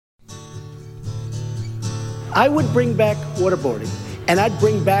I would bring back waterboarding, and I'd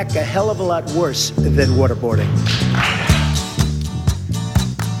bring back a hell of a lot worse than waterboarding.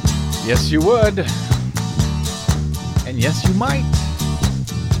 Yes, you would. And yes, you might.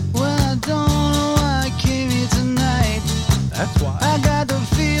 Well, I don't know why I came here tonight. That's why. I got the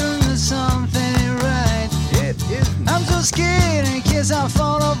feeling that something ain't right. It isn't. I'm so scared in case I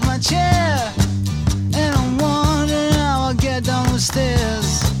fall off my chair. And I'm wondering how I'll get down the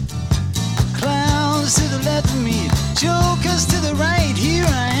stairs. Clowns to the left of me, jokers to the right. Here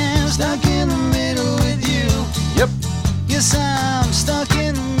I am, stuck in the middle with you. Yep. Yes, I'm stuck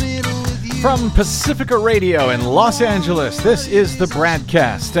in the middle with you. From Pacifica Radio in Los Angeles, this is the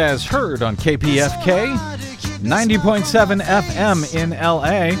BradCast, as heard on KPFK, 90.7 FM in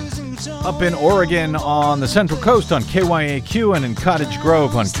LA, up in Oregon on the Central Coast on KYAQ, and in Cottage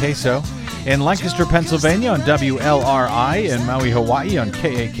Grove on Queso, in Lancaster, Pennsylvania on WLRI, in Maui, Hawaii on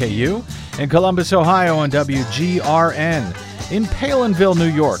KAKU, in Columbus, Ohio on WGRN, in Palinville,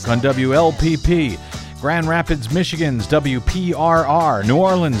 New York on WLPP, Grand Rapids, Michigan's WPRR, New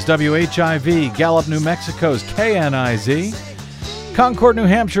Orleans, WHIV, Gallup, New Mexico's KNIZ, Concord, New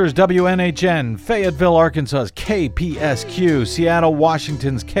Hampshire's WNHN, Fayetteville, Arkansas's KPSQ, Seattle,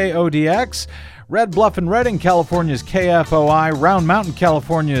 Washington's KODX, Red Bluff and Redding, California's KFOI, Round Mountain,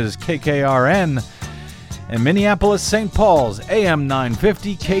 California's KKRN, and Minneapolis, St. Paul's AM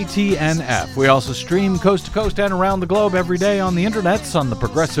 950 KTNF. We also stream coast to coast and around the globe every day on the internets on the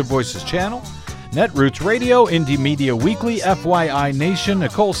Progressive Voices channel, Netroots Radio, Indie Media Weekly, FYI Nation,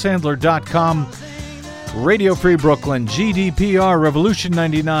 NicoleSandler.com, Radio Free Brooklyn, GDPR, Revolution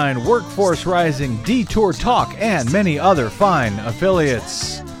 99, Workforce Rising, Detour Talk, and many other fine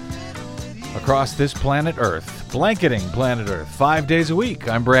affiliates across this planet Earth, blanketing planet Earth 5 days a week.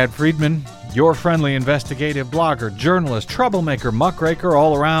 I'm Brad Friedman, your friendly investigative blogger, journalist, troublemaker, muckraker,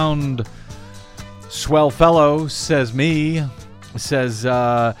 all around swell fellow, says me, says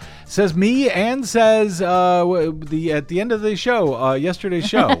me, and says at the end of the show, yesterday's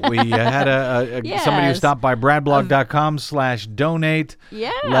show, we had Yes. somebody who stopped by bradblog.com/donate,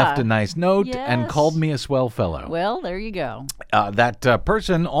 left a nice note, and Yes. called me a swell fellow. Well, there you go. That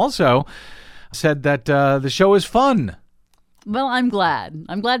person also said that the show is fun. Well, I'm glad.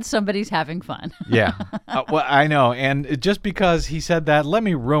 I'm glad somebody's having fun. Yeah, well, I know. And just because he said that, let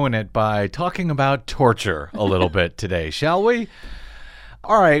me ruin it by talking about torture a little bit today, shall we?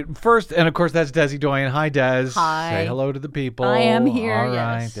 All right. First, and of course, that's Desi Doyen. Hi, Des. Hi. Say hello to the people. I am here, All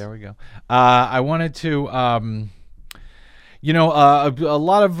right. yes. There we go. I wanted to, a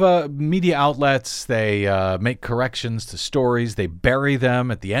lot of media outlets, they make corrections to stories. They bury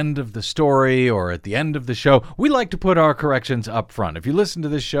them at the end of the story or at the end of the show. We like to put our corrections up front. If you listen to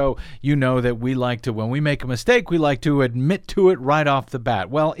this show, you know that we like to, when we make a mistake, we like to admit to it right off the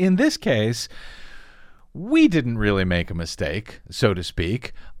bat. Well, in this case, we didn't really make a mistake, so to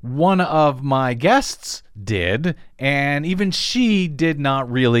speak. One of my guests did, and even she did not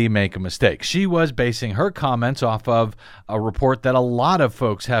really make a mistake. She was basing her comments off of a report that a lot of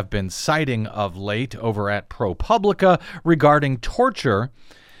folks have been citing of late over at ProPublica regarding torture.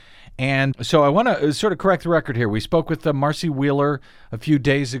 And so I want to sort of correct the record here. We spoke with Marcy Wheeler a few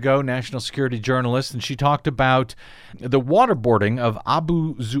days ago, national security journalist, and she talked about the waterboarding of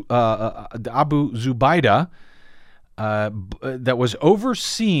Abu Zubaydah that was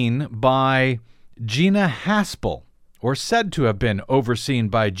overseen by Gina Haspel, or said to have been overseen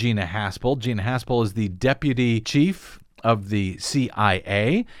by Gina Haspel. Gina Haspel is the deputy chief of the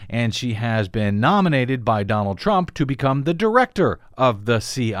CIA, and she has been nominated by Donald Trump to become the director of the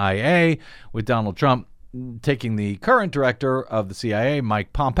CIA, with Donald Trump taking the current director of the CIA,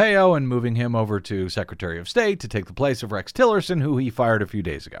 Mike Pompeo, and moving him over to Secretary of State to take the place of Rex Tillerson, who he fired a few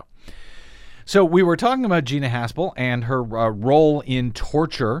days ago. So we were talking about Gina Haspel and her role in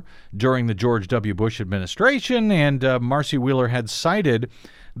torture during the George W. Bush administration, and Marcy Wheeler had cited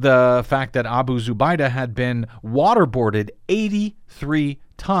the fact that Abu Zubaydah had been waterboarded 83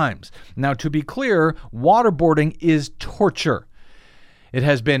 times. Now, to be clear, waterboarding is torture. It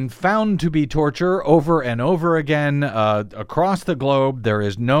has been found to be torture over and over again across the globe. There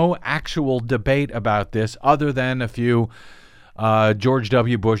is no actual debate about this other than a few George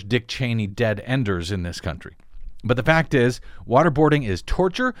W. Bush, Dick Cheney dead enders in this country. But the fact is, waterboarding is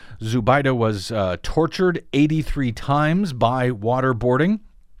torture. Zubaydah was tortured 83 times by waterboarding.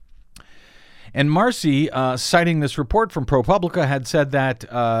 And Marcy, citing this report from ProPublica, had said that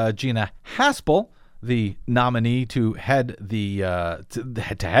Gina Haspel, the nominee to head the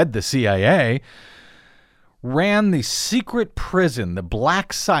CIA, ran the secret prison, the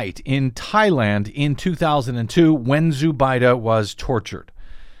black site in Thailand in 2002 when Zubaydah was tortured.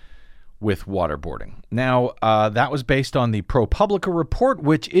 with waterboarding. Now, that was based on the ProPublica report,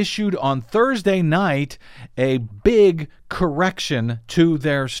 which issued on Thursday night a big correction to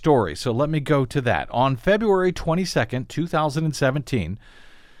their story. So let me go to that. On February 22nd, 2017,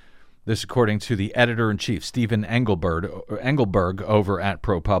 this according to the editor-in-chief, Stephen Engelberg over at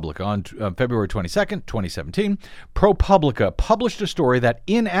ProPublica. On February 22nd, 2017, ProPublica published a story that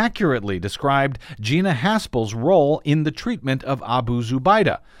inaccurately described Gina Haspel's role in the treatment of Abu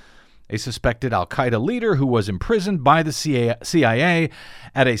Zubaydah, a suspected al-Qaeda leader who was imprisoned by the CIA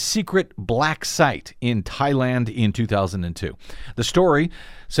at a secret black site in Thailand in 2002. The story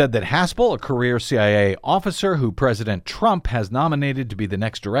said that Haspel, a career CIA officer who President Trump has nominated to be the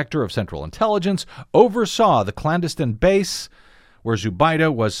next director of Central Intelligence, oversaw the clandestine base where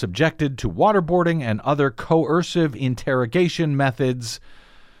Zubaydah was subjected to waterboarding and other coercive interrogation methods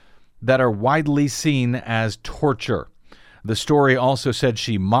that are widely seen as torture. The story also said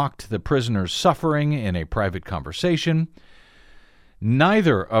she mocked the prisoner's suffering in a private conversation.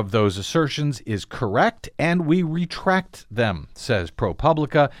 Neither of those assertions is correct, and we retract them, says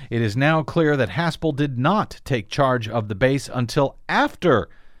ProPublica. It is now clear that Haspel did not take charge of the base until after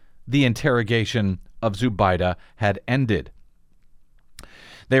the interrogation of Zubaydah had ended.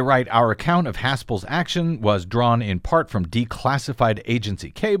 They write, our account of Haspel's action was drawn in part from declassified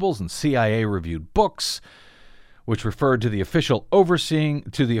agency cables and CIA-reviewed books, which referred to the official overseeing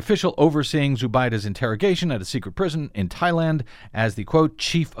Zubaydah's interrogation at a secret prison in Thailand as the, quote,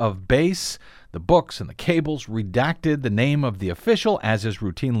 chief of base. The books and the cables redacted the name of the official, as is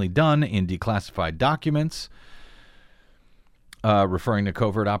routinely done in declassified documents, referring to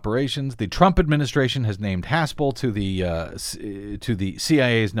covert operations. The Trump administration has named Haspel to the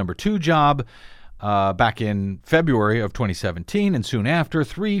CIA's number 2 job back in February of 2017, and soon after,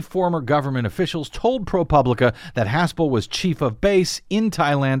 3 former government officials told ProPublica that Haspel was chief of base in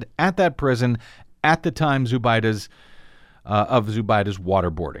Thailand at that prison at the time of Zubaydah's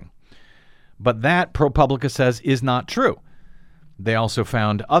waterboarding. But that, ProPublica says, is not true. They also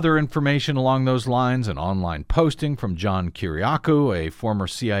found other information along those lines, an online posting from John Kiriakou, a former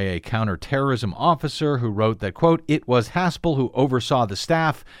CIA counterterrorism officer who wrote that, quote, it was Haspel who oversaw the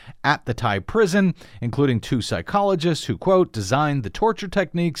staff at the Thai prison, including 2 psychologists who, quote, designed the torture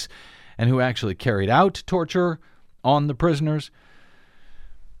techniques and who actually carried out torture on the prisoners.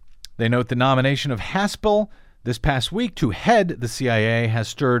 They note the nomination of Haspel this past week to head the CIA has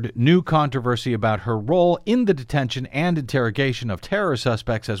stirred new controversy about her role in the detention and interrogation of terror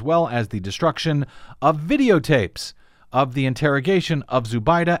suspects, as well as the destruction of videotapes of the interrogation of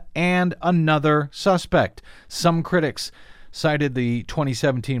Zubaydah and another suspect. Some critics cited the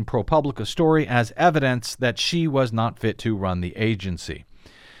 2017 ProPublica story as evidence that she was not fit to run the agency.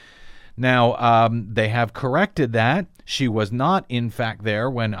 Now, they have corrected that. She was not, in fact, there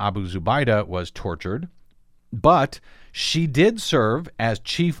when Abu Zubaydah was tortured. But she did serve as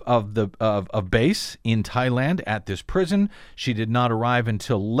chief of base in Thailand at this prison. She did not arrive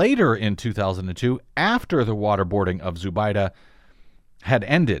until later in 2002, after the waterboarding of Zubaydah had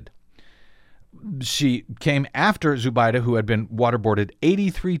ended. She came after Zubaydah, who had been waterboarded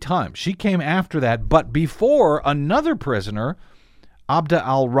 83 times. She came after that, but before another prisoner, Abda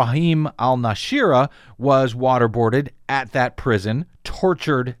al-Rahim al-Nashira, was waterboarded at that prison,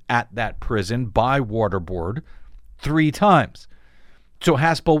 tortured at that prison by waterboard 3 times. So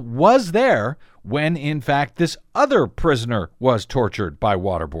Haspel was there when, in fact, this other prisoner was tortured by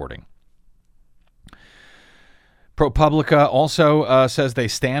waterboarding. ProPublica also says they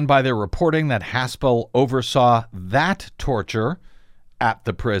stand by their reporting that Haspel oversaw that torture at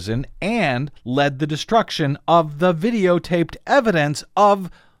the prison and led the destruction of the videotaped evidence of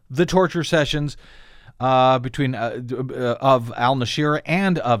the torture sessions between of al-Nashira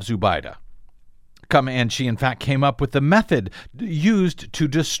and of Zubaydah. And she, in fact, came up with the method used to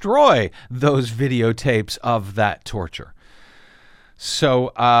destroy those videotapes of that torture.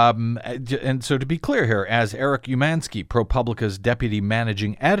 So, so to be clear here, as Eric Umansky, ProPublica's deputy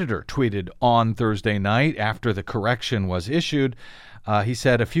managing editor, tweeted on Thursday night after the correction was issued, he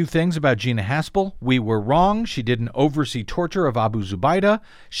said a few things about Gina Haspel. We were wrong. She didn't oversee torture of Abu Zubaydah.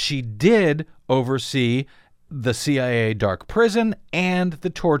 She did oversee the CIA dark prison and the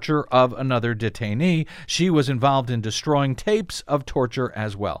torture of another detainee. She was involved in destroying tapes of torture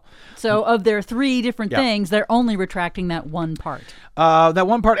as well. So of their 3 different things, they're only retracting that one part. That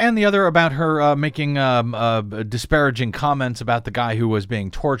one part, and the other about her making disparaging comments about the guy who was being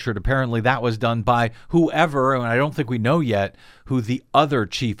tortured. Apparently that was done by whoever, and I don't think we know yet who the other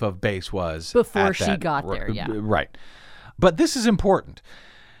chief of base was. Before she got there, yeah. Right. But this is important,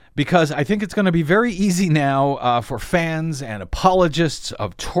 because I think it's going to be very easy now for fans and apologists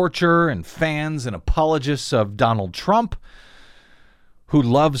of torture and fans and apologists of Donald Trump, who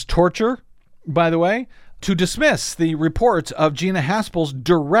loves torture, by the way, to dismiss the reports of Gina Haspel's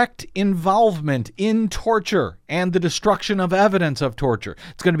direct involvement in torture and the destruction of evidence of torture.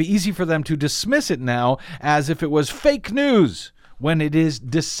 It's going to be easy for them to dismiss it now as if it was fake news, when it is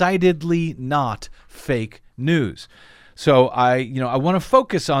decidedly not fake news. So I want to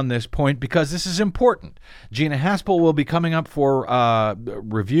focus on this point because this is important. Gina Haspel will be coming up for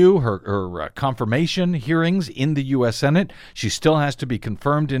review, her confirmation hearings in the U.S. Senate. She still has to be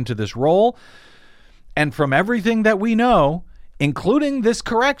confirmed into this role. And from everything that we know, including this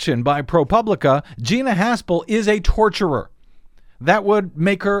correction by ProPublica, Gina Haspel is a torturer. That would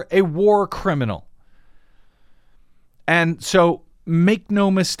make her a war criminal. And so make no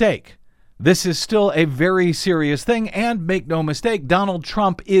mistake, this is still a very serious thing. And make no mistake, Donald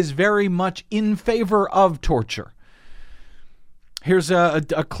Trump is very much in favor of torture. Here's a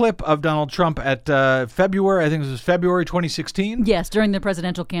clip of Donald Trump at February, I think this was February 2016. Yes, during the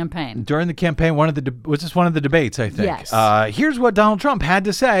presidential campaign. During the campaign, was this one of the debates, I think? Yes. Here's what Donald Trump had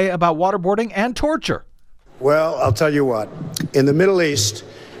to say about waterboarding and torture. Well, I'll tell you what. In the Middle East,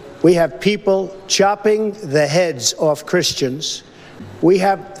 we have people chopping the heads off Christians. We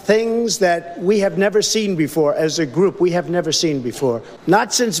have things that we have never seen before as a group. We have never seen before.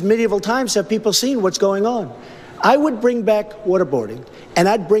 Not since medieval times have people seen what's going on. I would bring back waterboarding, and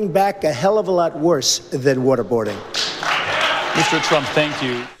I'd bring back a hell of a lot worse than waterboarding. Mr. Trump, thank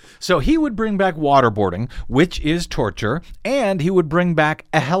you. So he would bring back waterboarding, which is torture, and he would bring back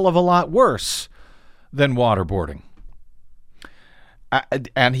a hell of a lot worse than waterboarding.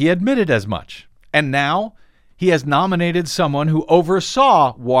 And he admitted as much. And now he has nominated someone who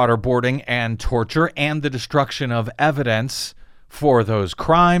oversaw waterboarding and torture and the destruction of evidence for those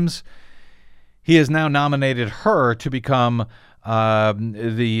crimes. He has now nominated her to become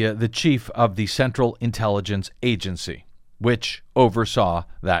the chief of the Central Intelligence Agency, which oversaw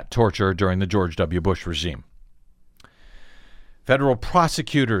that torture during the George W. Bush regime. Federal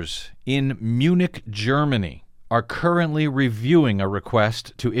prosecutors in Munich, Germany, are currently reviewing a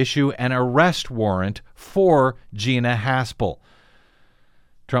request to issue an arrest warrant for Gina Haspel,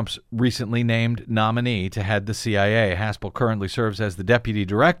 Trump's recently named nominee to head the CIA. Haspel currently serves as the deputy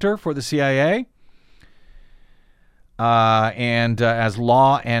director for the CIA. And as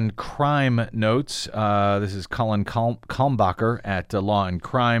Law and Crime notes, this is Colin Kalmbacher at Law and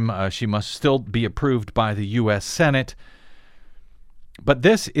Crime. She must still be approved by the U.S. Senate. But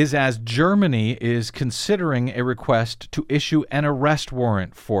this is as Germany is considering a request to issue an arrest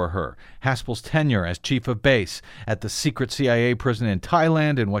warrant for her. Haspel's tenure as chief of base at the secret CIA prison in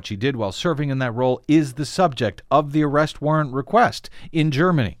Thailand and what she did while serving in that role is the subject of the arrest warrant request in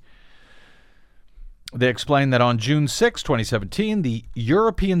Germany. They explain that on June 6, 2017, the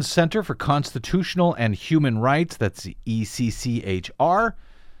European Center for Constitutional and Human Rights, that's the ECCHR,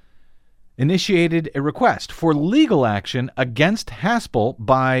 initiated a request for legal action against Haspel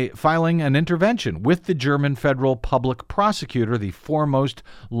by filing an intervention with the German federal public prosecutor, the foremost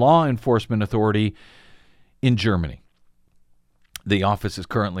law enforcement authority in Germany. The office is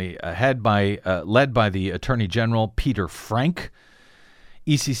currently led by the Attorney General Peter Frank.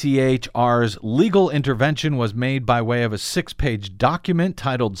 ECCHR's legal intervention was made by way of a 6-page document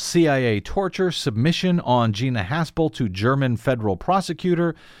titled CIA Torture Submission on Gina Haspel to German Federal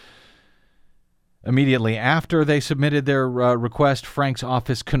Prosecutor. Immediately after they submitted their request, Frank's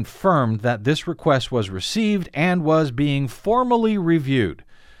office confirmed that this request was received and was being formally reviewed.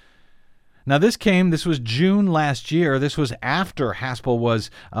 Now, this was June last year. This was after Haspel was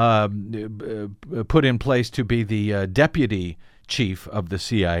put in place to be the deputy chief of the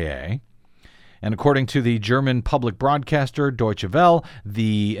CIA. And according to the German public broadcaster Deutsche Welle,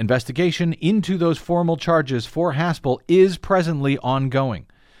 the investigation into those formal charges for Haspel is presently ongoing.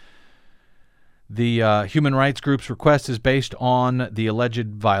 The human rights group's request is based on the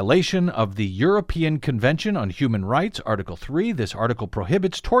alleged violation of the European Convention on Human Rights, Article 3. This article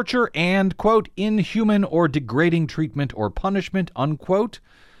prohibits torture and, quote, inhuman or degrading treatment or punishment, unquote.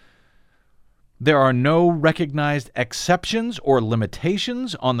 There are no recognized exceptions or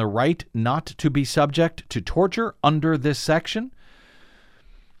limitations on the right not to be subject to torture under this section.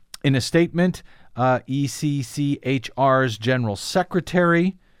 In a statement, ECCHR's General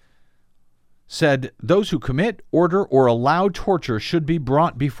Secretary said those who commit, order, or allow torture should be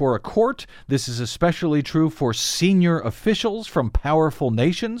brought before a court. This is especially true for senior officials from powerful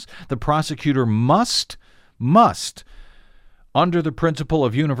nations. The prosecutor must under the principle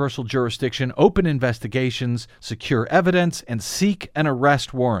of universal jurisdiction, open investigations, secure evidence, and seek an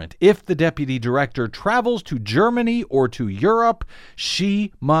arrest warrant. If the deputy director travels to Germany or to Europe,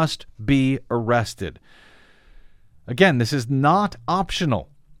 she must be arrested. Again, this is not optional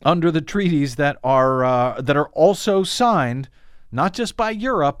under the treaties that are also signed, not just by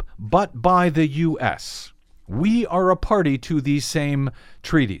Europe, but by the U.S. We are a party to these same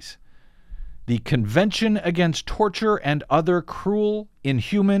treaties. The Convention Against Torture and Other Cruel,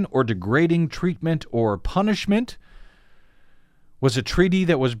 Inhuman, or Degrading Treatment or Punishment was a treaty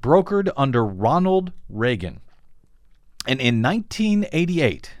that was brokered under Ronald Reagan. And in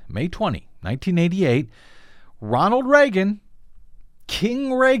 1988, May 20, 1988, Ronald Reagan,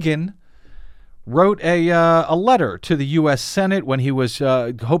 King Reagan, wrote a letter to the U.S. Senate when he was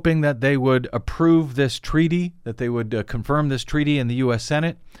hoping that they would approve this treaty, that they would confirm this treaty in the U.S.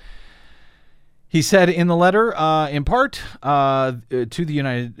 Senate. He said in the letter, in part, to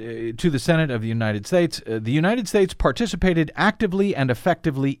the Senate of the United States, the United States participated actively and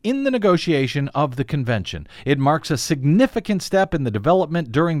effectively in the negotiation of the convention. It marks a significant step in the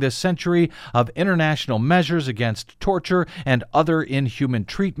development during this century of international measures against torture and other inhuman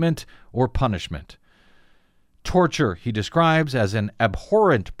treatment or punishment. Torture, he describes as an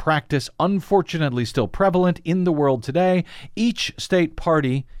abhorrent practice, unfortunately still prevalent in the world today. Each state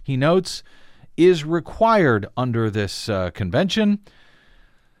party, he notes, is required under this convention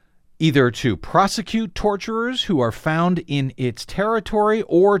either to prosecute torturers who are found in its territory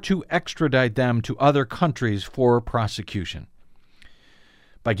or to extradite them to other countries for prosecution.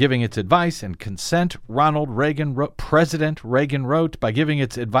 By giving its advice and consent, President Reagan wrote, by giving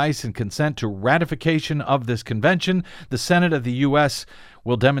its advice and consent to ratification of this convention, the Senate of the U.S.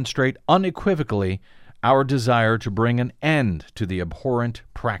 will demonstrate unequivocally our desire to bring an end to the abhorrent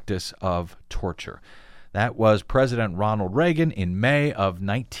practice of torture. That was President Ronald Reagan in May of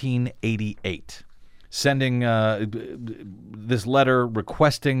 1988, sending this letter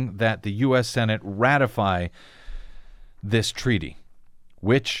requesting that the U.S. Senate ratify this treaty,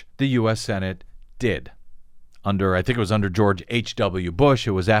 which the U.S. Senate did. I think it was under George H.W. Bush.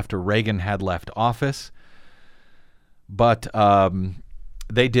 It was after Reagan had left office, but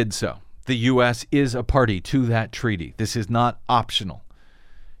they did so. The U.S. is a party to that treaty. This is not optional.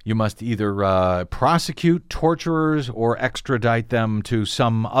 You must either prosecute torturers or extradite them to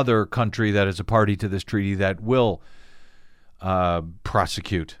some other country that is a party to this treaty that will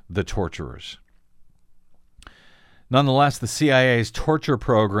prosecute the torturers. Nonetheless, the CIA's torture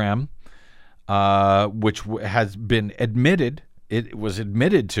program, which has been admitted, it was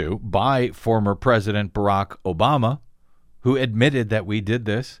admitted to by former President Barack Obama, who admitted that we did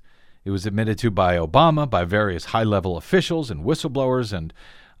this. It was admitted to by Obama, by various high-level officials and whistleblowers and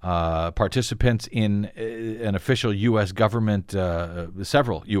participants in an official U.S. government,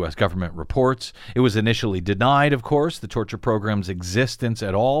 several U.S. government reports. It was initially denied, of course, the torture program's existence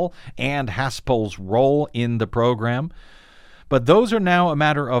at all and Haspel's role in the program. But those are now a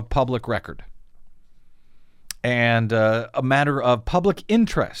matter of public record and a matter of public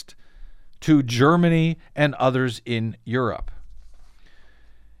interest to Germany and others in Europe.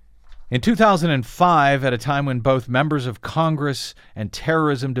 In 2005, at a time when both members of Congress and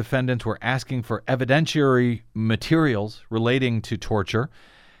terrorism defendants were asking for evidentiary materials relating to torture,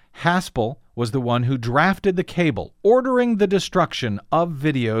 Haspel was the one who drafted the cable ordering the destruction of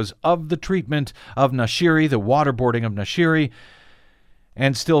videos of the treatment of Nashiri, the waterboarding of Nashiri,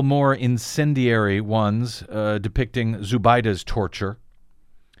 and still more incendiary ones depicting Zubaida's torture.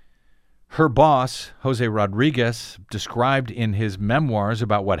 Her boss, Jose Rodriguez, described in his memoirs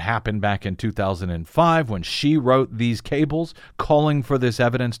about what happened back in 2005 when she wrote these cables calling for this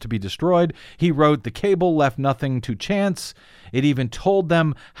evidence to be destroyed. He wrote, "The cable left nothing to chance. It even told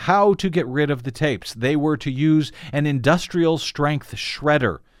them how to get rid of the tapes. They were to use an industrial strength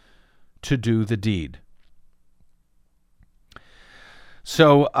shredder to do the deed."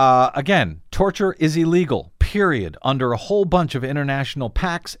 So, again, torture is illegal, period, under a whole bunch of international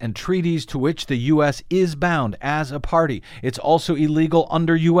pacts and treaties to which the U.S. is bound as a party. It's also illegal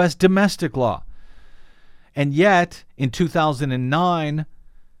under U.S. domestic law. And yet, in 2009,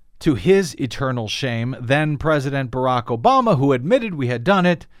 to his eternal shame, then President Barack Obama, who admitted we had done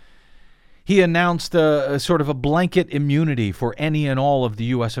it, he announced a sort of a blanket immunity for any and all of the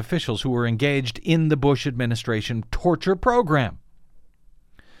U.S. officials who were engaged in the Bush administration torture program.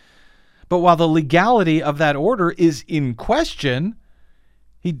 But while the legality of that order is in question,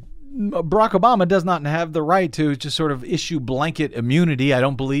 Barack Obama does not have the right to just sort of issue blanket immunity. I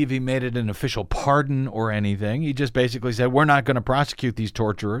don't believe he made it an official pardon or anything. He just basically said, we're not going to prosecute these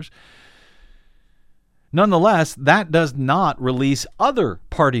torturers. Nonetheless, that does not release other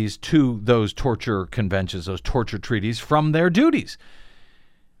parties to those torture conventions, those torture treaties, from their duties.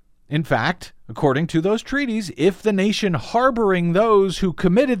 In fact, according to those treaties, if the nation harboring those who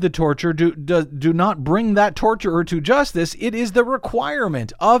committed the torture do not bring that torturer to justice, it is the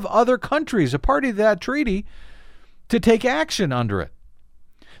requirement of other countries, a party to that treaty, to take action under it.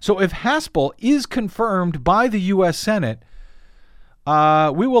 So if Haspel is confirmed by the U.S. Senate,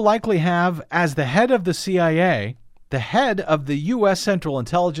 we will likely have, as the head of the CIA, the head of the U.S. Central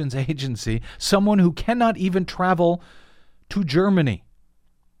Intelligence Agency, someone who cannot even travel to Germany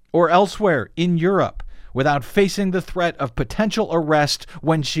or elsewhere in Europe without facing the threat of potential arrest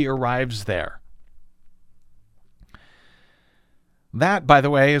when she arrives there. That, by the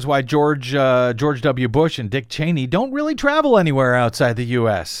way, is why George W. Bush and Dick Cheney don't really travel anywhere outside the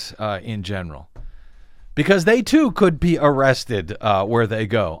U.S. In general, because they too could be arrested where they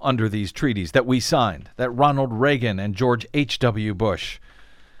go under these treaties that we signed, that Ronald Reagan and George H.W. Bush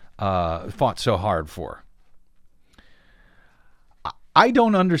fought so hard for. I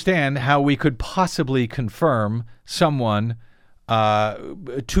don't understand how we could possibly confirm someone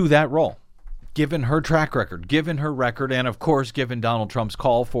to that role, given her track record, given her record, and of course, given Donald Trump's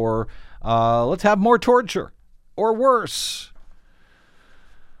call for let's have more torture or worse.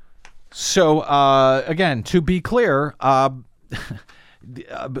 So, again, to be clear, yes,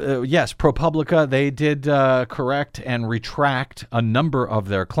 ProPublica, they did correct and retract a number of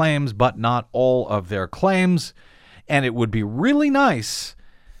their claims, but not all of their claims. And it would be really nice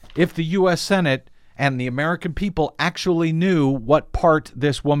if the U.S. Senate and the American people actually knew what part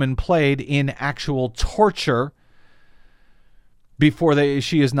this woman played in actual torture before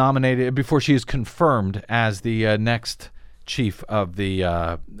she is nominated, before she is confirmed as the next chief of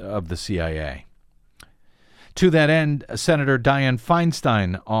the CIA. To that end, Senator Dianne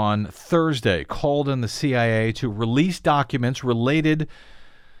Feinstein on Thursday called on the CIA to release documents related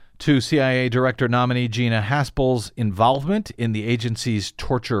to CIA Director nominee Gina Haspel's involvement in the agency's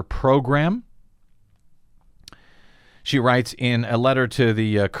torture program. She writes in a letter to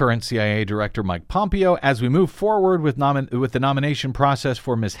the current CIA Director Mike Pompeo, as we move forward with the nomination process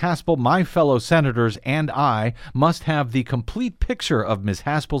for Ms. Haspel, my fellow senators and I must have the complete picture of Ms.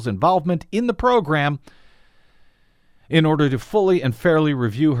 Haspel's involvement in the program in order to fully and fairly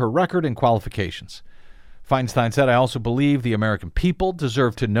review her record and qualifications. Feinstein said, I also believe the American people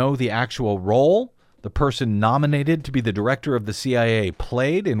deserve to know the actual role the person nominated to be the director of the CIA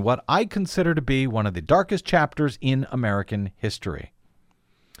played in what I consider to be one of the darkest chapters in American history.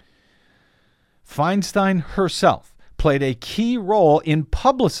 Feinstein herself played a key role in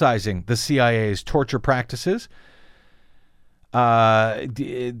publicizing the CIA's torture practices,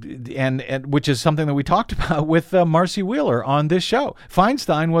 and which is something that we talked about with Marcy Wheeler on this show.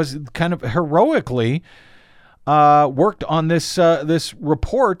 Feinstein was kind of heroically worked on this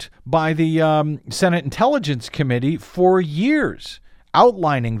report by the Senate Intelligence Committee for years,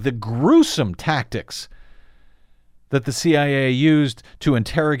 outlining the gruesome tactics that the CIA used to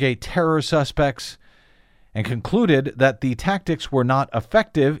interrogate terror suspects, and concluded that the tactics were not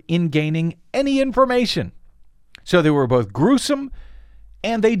effective in gaining any information. So they were both gruesome,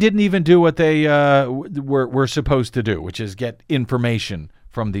 and they didn't even do what they were supposed to do, which is get information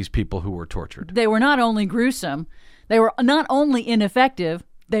from these people who were tortured. They were not only gruesome, they were not only ineffective,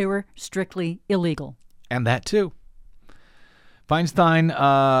 they were strictly illegal. And that too. Feinstein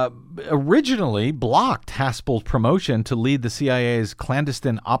originally blocked Haspel's promotion to lead the CIA's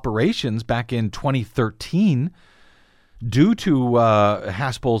clandestine operations back in 2013 due to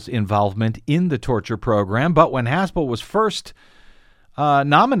Haspel's involvement in the torture program. But when Haspel was first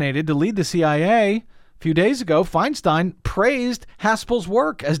nominated to lead the CIA a few days ago, Feinstein praised Haspel's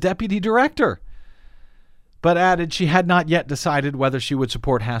work as deputy director, but added she had not yet decided whether she would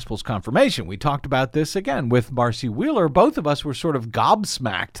support Haspel's confirmation. We talked about this again with Marcy Wheeler. Both of us were sort of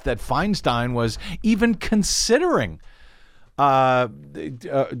gobsmacked that Feinstein was even considering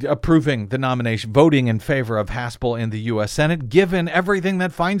approving the nomination, voting in favor of Haspel in the U.S. Senate, given everything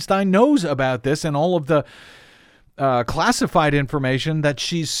that Feinstein knows about this and all of the classified information that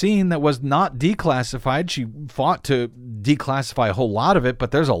she's seen that was not declassified. She fought to declassify a whole lot of it, but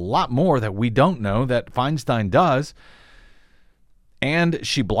there's a lot more that we don't know that Feinstein does. And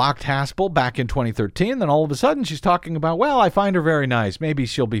she blocked Haspel back in 2013. Then all of a sudden she's talking about, well, I find her very nice. Maybe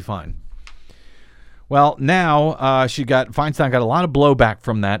she'll be fine. Well, now Feinstein got a lot of blowback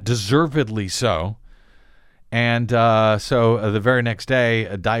from that, deservedly so. And so the very next day,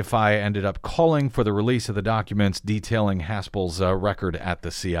 DIFI ended up calling for the release of the documents detailing Haspel's record at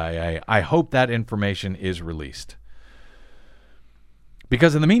the CIA. I hope that information is released.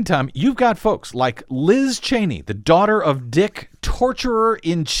 Because in the meantime, you've got folks like Liz Cheney, the daughter of Dick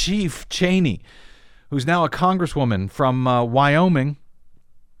Torturer-in-Chief Cheney, who's now a congresswoman from Wyoming.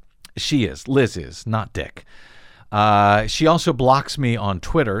 Liz is, not Dick. She also blocks me on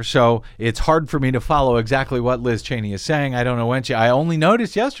Twitter, so it's hard for me to follow exactly what Liz Cheney is saying. I don't know when I only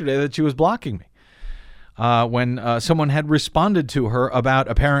noticed yesterday that she was blocking me when someone had responded to her about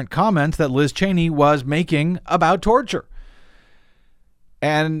apparent comments that Liz Cheney was making about torture.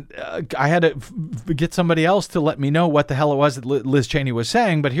 And I had to get somebody else to let me know what the hell it was that Liz Cheney was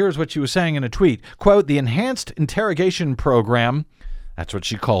saying, but here's what she was saying in a tweet. Quote, the enhanced interrogation program, that's what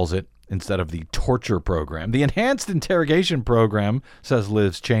she calls it, instead of the torture program. The enhanced interrogation program, says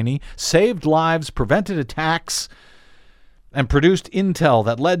Liz Cheney, saved lives, prevented attacks, and produced intel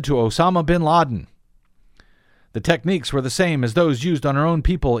that led to Osama bin Laden. The techniques were the same as those used on our own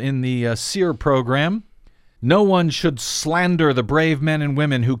people in the SEER program. No one should slander the brave men and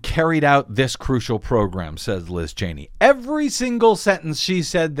women who carried out this crucial program, says Liz Cheney. Every single sentence she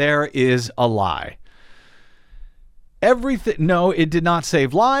said there is a lie. No, it did not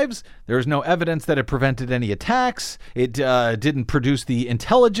save lives. There is no evidence that it prevented any attacks. It didn't produce the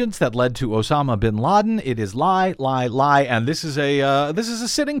intelligence that led to Osama bin Laden. It is lie, lie, lie. And this is a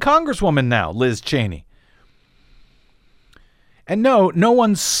sitting congresswoman now, Liz Cheney. And no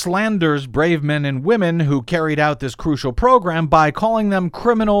one slanders brave men and women who carried out this crucial program by calling them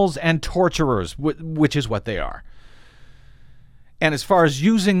criminals and torturers, which is what they are. And as far as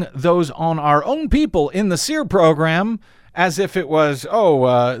using those on our own people in the SEER program, as if it was,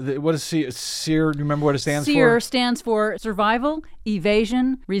 what is SEER? Do you remember what it stands for? SEER stands for Survival,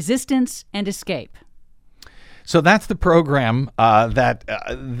 Evasion, Resistance, and Escape. So that's the program that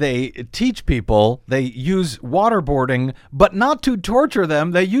they teach people. They use waterboarding, but not to torture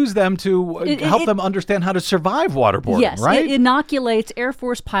them. They use them to help them understand how to survive waterboarding, yes, right? It inoculates Air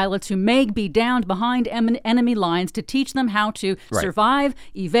Force pilots who may be downed behind enemy lines to teach them how to survive,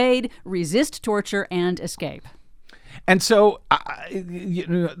 evade, resist torture, and escape. And so,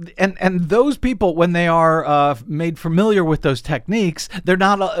 and those people, when they are made familiar with those techniques, they're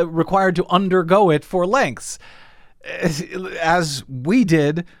not required to undergo it for lengths, as we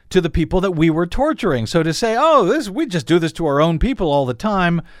did to the people that we were torturing. So to say, we just do this to our own people all the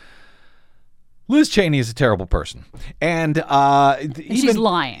time. Liz Cheney is a terrible person. And she's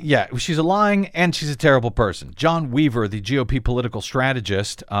lying. Yeah, she's lying, and she's a terrible person. John Weaver, the GOP political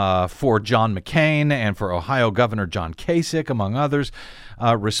strategist for John McCain and for Ohio Governor John Kasich, among others,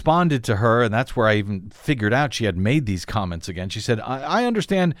 responded to her, and that's where I even figured out she had made these comments again. She said, I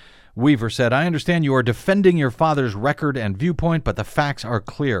understand, Weaver said, I understand you are defending your father's record and viewpoint, but the facts are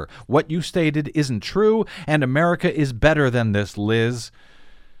clear. What you stated isn't true, and America is better than this, Liz.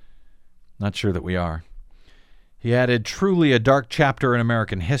 Not sure that we are. He added, truly a dark chapter in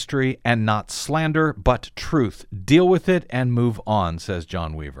American history, and not slander, but truth. Deal with it and move on, says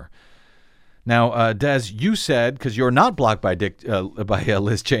John Weaver. Now, Des, you said, because you're not blocked by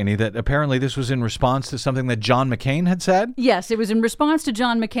Liz Cheney, that apparently this was in response to something that John McCain had said? Yes, it was in response to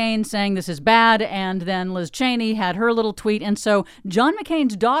John McCain saying this is bad, and then Liz Cheney had her little tweet, and so John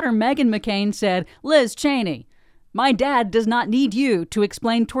McCain's daughter, Meghan McCain, said, Liz Cheney, my dad does not need you to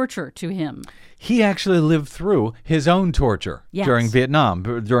explain torture to him. He actually lived through his own torture during Vietnam,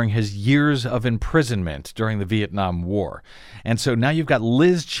 during his years of imprisonment during the Vietnam War. And so now you've got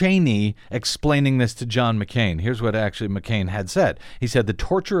Liz Cheney explaining this to John McCain. Here's what actually McCain had said. He said, the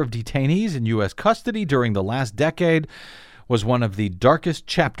torture of detainees in U.S. custody during the last decade was one of the darkest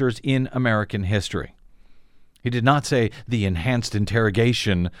chapters in American history. He did not say the enhanced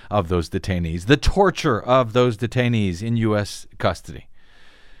interrogation of those detainees, the torture of those detainees in U.S. custody.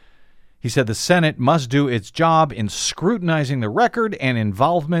 He said the Senate must do its job in scrutinizing the record and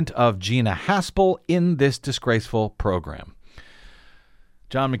involvement of Gina Haspel in this disgraceful program.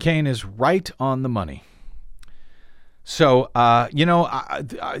 John McCain is right on the money. So, I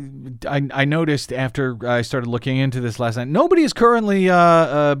noticed after I started looking into this last night, nobody is currently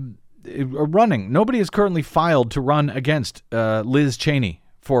Nobody is currently filed to run against Liz Cheney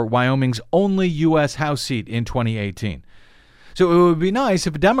for Wyoming's only U.S. House seat in 2018. So it would be nice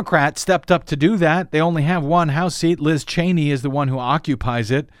if a Democrat stepped up to do that. They only have one House seat. Liz Cheney is the one who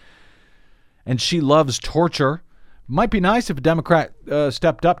occupies it, and she loves torture. Might be nice if a Democrat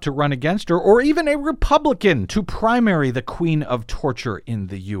stepped up to run against her, or even a Republican to primary the queen of torture in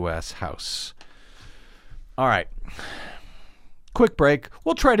the U.S. House. All right. Quick break.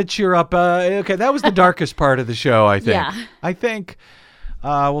 We'll try to cheer up. Okay, that was the darkest part of the show, I think. Yeah. I think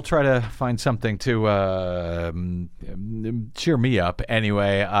we'll try to find something to cheer me up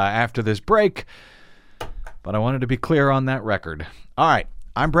anyway after this break. But I wanted to be clear on that record. All right.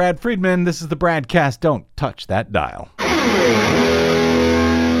 I'm Brad Friedman. This is the BradCast. Don't touch that dial.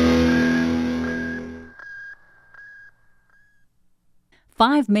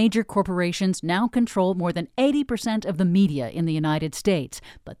 5 major corporations now control more than 80% of the media in the United States,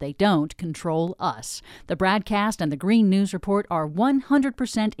 but they don't control us. The BradCast and the Green News Report are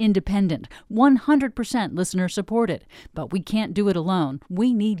 100% independent, 100% listener-supported. But we can't do it alone.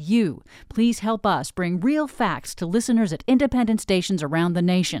 We need you. Please help us bring real facts to listeners at independent stations around the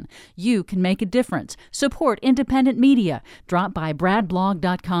nation. You can make a difference. Support independent media. Drop by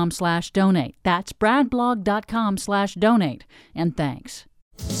bradblog.com/donate. That's bradblog.com/donate. And thanks.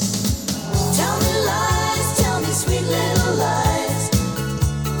 Tell me lies, tell me sweet little lies.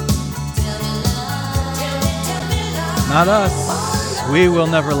 Tell me lies. Not us. We will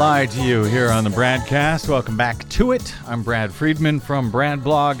never lie to you here on the BradCast. Welcome back to it. I'm Brad Friedman from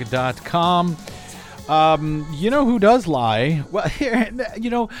bradblog.com. You know who does lie? Well,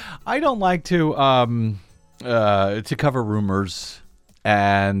 I don't like to cover rumors,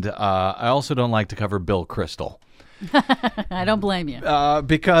 and I also don't like to cover Bill Kristol. I don't blame you.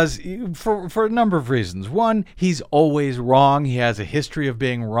 Because for a number of reasons. One, he's always wrong. He has a history of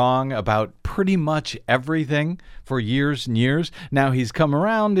being wrong about pretty much everything for years and years. Now he's come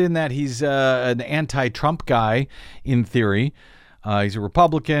around in that he's an anti-Trump guy in theory. He's a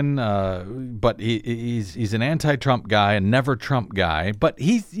Republican, but he's an anti-Trump guy, a never Trump guy. But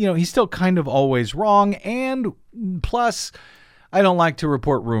he's still kind of always wrong. And plus, I don't like to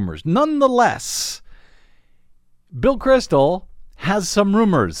report rumors. Nonetheless, Bill Kristol has some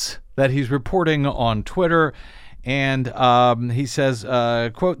rumors that he's reporting on Twitter, and he says,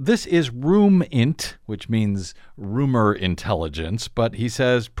 quote, "This is room-int," which means rumor intelligence, but he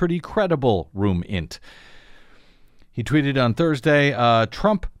says pretty credible room-int. He tweeted on Thursday,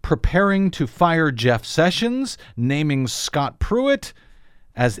 Trump preparing to fire Jeff Sessions, naming Scott Pruitt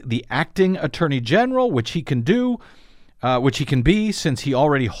as the acting attorney general, which he can be since he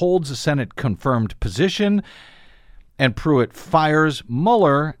already holds a Senate-confirmed position. And Pruitt fires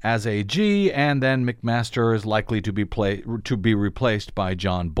Mueller as AG, and then McMaster is likely to be replaced by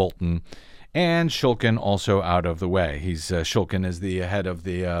John Bolton, and Shulkin also out of the way. Shulkin is the head of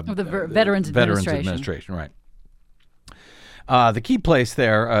the Veterans Administration, right? The key place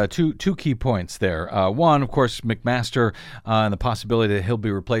there, two key points there. One, of course, McMaster and the possibility that he'll be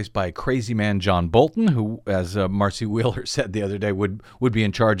replaced by crazy man John Bolton, who, as Marcy Wheeler said the other day, would be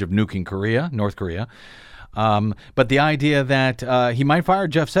in charge of nuking North Korea. But the idea that he might fire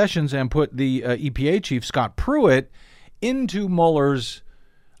Jeff Sessions and put the EPA chief, Scott Pruitt, into Mueller's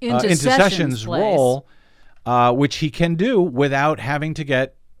into Sessions' role, which he can do without having to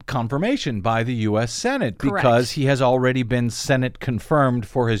get confirmation by the U.S. Senate. Correct. Because he has already been Senate confirmed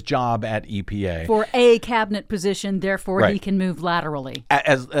for his job at EPA. For a cabinet position, therefore Right. he can move laterally.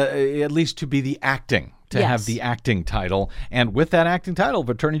 At least to be the acting. To have the acting title. And with that acting title of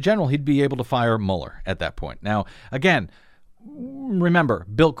Attorney General, he'd be able to fire Mueller at that point. Now, again, remember,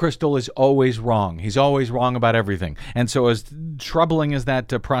 Bill Kristol is always wrong. He's always wrong about everything. And so as troubling as that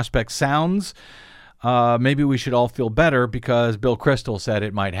prospect sounds, maybe we should all feel better because Bill Kristol said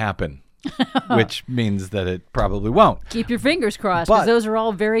it might happen. Which means that it probably won't. Keep your fingers crossed, because those are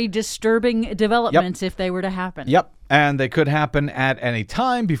all very disturbing developments if they were to happen. Yep, and they could happen at any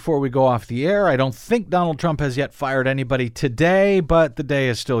time before we go off the air. I don't think Donald Trump has yet fired anybody today, but the day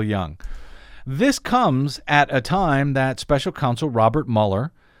is still young. This comes at a time that Special Counsel Robert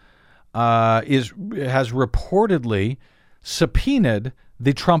Mueller has reportedly subpoenaed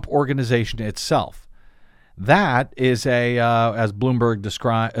the Trump Organization itself. That is as Bloomberg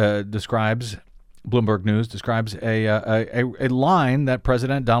describes, Bloomberg News describes a line that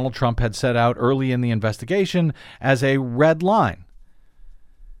President Donald Trump had set out early in the investigation as a red line.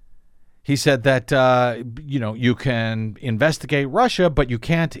 He said that, you can investigate Russia, but you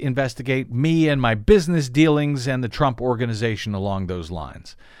can't investigate me and my business dealings and the Trump Organization along those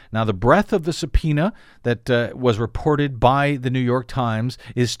lines. Now, the breadth of the subpoena that was reported by the New York Times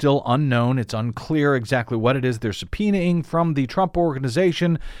is still unknown. It's unclear exactly what it is they're subpoenaing from the Trump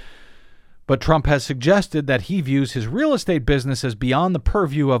Organization. But Trump has suggested that he views his real estate business as beyond the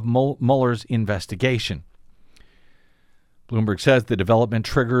purview of Mueller's investigation. Bloomberg says the development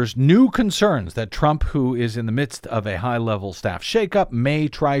triggers new concerns that Trump, who is in the midst of a high-level staff shakeup, may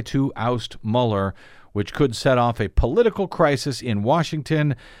try to oust Mueller, which could set off a political crisis in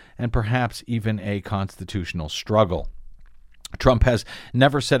Washington and perhaps even a constitutional struggle. Trump has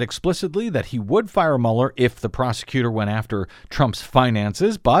never said explicitly that he would fire Mueller if the prosecutor went after Trump's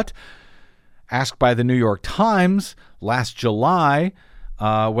finances, but asked by the New York Times last July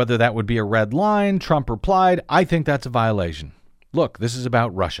whether that would be a red line, Trump replied, "I think that's a violation." Look, this is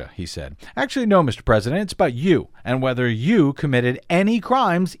about Russia, he said. Actually, no, Mr. President, it's about you and whether you committed any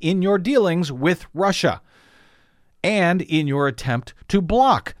crimes in your dealings with Russia and in your attempt to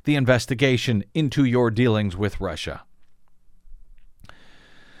block the investigation into your dealings with Russia.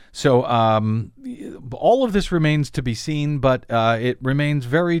 So all of this remains to be seen, but it remains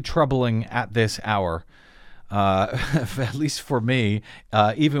very troubling at this hour, at least for me,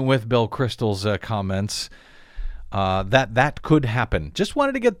 even with Bill Kristol's comments, that could happen. Just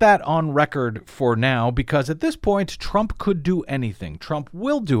wanted to get that on record for now, because at this point, Trump could do anything. Trump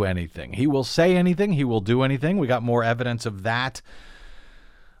will do anything. He will say anything. He will do anything. We got more evidence of that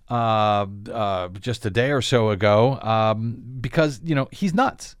just a day or so ago, because, he's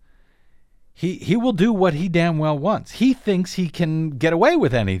nuts. He will do what he damn well wants. He thinks he can get away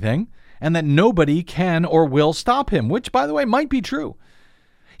with anything and that nobody can or will stop him, which, by the way, might be true.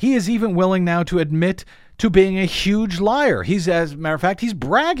 He is even willing now to admit to being a huge liar. As a matter of fact, he's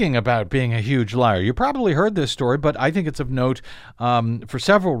bragging about being a huge liar. You probably heard this story, but I think it's of note for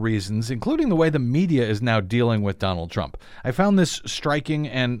several reasons, including the way the media is now dealing with Donald Trump. I found this striking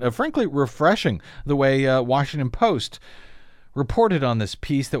and, frankly, refreshing, the way Washington Post reported on this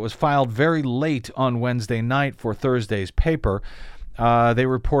piece that was filed very late on Wednesday night for Thursday's paper. They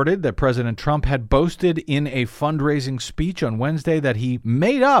reported that President Trump had boasted in a fundraising speech on Wednesday that he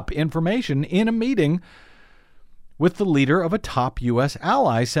made up information in a meeting with the leader of a top U.S.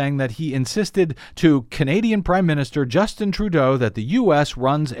 ally, saying that he insisted to Canadian Prime Minister Justin Trudeau that the U.S.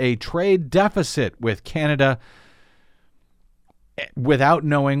 runs a trade deficit with Canada without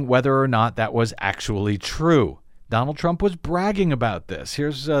knowing whether or not that was actually true. Donald Trump was bragging about this.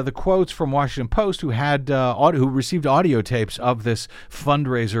 Here's the quotes from Washington Post, who received audio tapes of this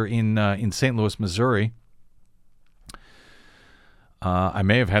fundraiser in St. Louis, Missouri. I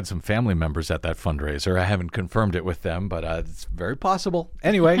may have had some family members at that fundraiser. I haven't confirmed it with them, but it's very possible.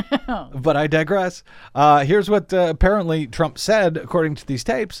 Anyway, but I digress. Here's what apparently Trump said, according to these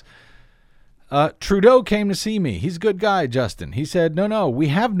tapes. Trudeau came to see me. He's a good guy, Justin. He said, no, we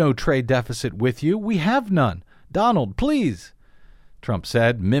have no trade deficit with you. We have none. Donald, please, Trump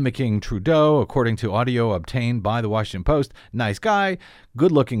said, mimicking Trudeau, according to audio obtained by the Washington Post. Nice guy,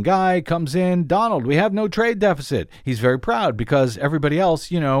 good-looking guy, comes in. Donald, we have no trade deficit. He's very proud because everybody else,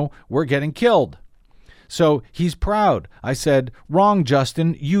 we're getting killed. So he's proud. I said, wrong,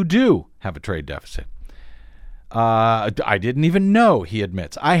 Justin, you do have a trade deficit. I didn't even know, he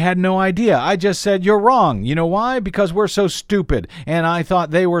admits. I had no idea. I just said, you're wrong. You know why? Because we're so stupid, and I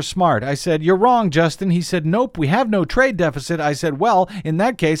thought they were smart. I said, you're wrong, Justin. He said, nope, we have no trade deficit. I said, well, in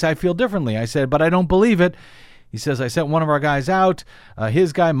that case, I feel differently. I said, but I don't believe it. He says, I sent one of our guys out,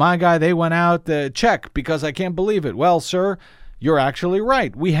 his guy, my guy, they went out, check, because I can't believe it. Well, sir, you're actually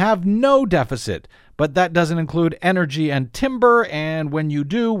right. We have no deficit. But that doesn't include energy and timber, and when you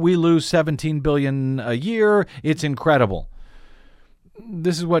do, we lose $17 billion a year. It's incredible.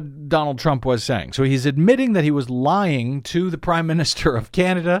 This is what Donald Trump was saying. So he's admitting that he was lying to the Prime Minister of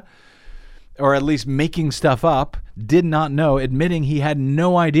Canada, or at least making stuff up, did not know, admitting he had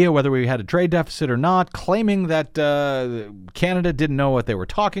no idea whether we had a trade deficit or not, claiming that Canada didn't know what they were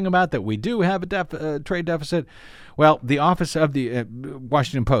talking about, that we do have a trade deficit. Well, the office of the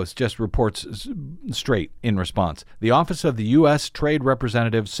Washington Post just reports straight in response. The office of the U.S. Trade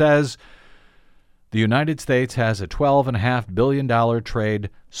Representative says the United States has a $12.5 billion trade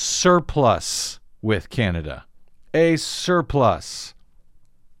surplus with Canada. A surplus.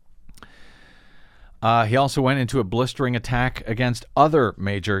 He also went into a blistering attack against other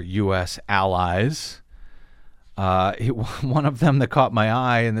major U.S. allies. One of them that caught my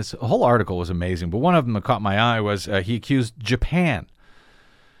eye, and this whole article was amazing, but one of them that caught my eye was he accused Japan.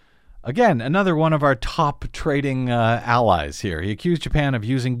 Again, another one of our top trading allies here. He accused Japan of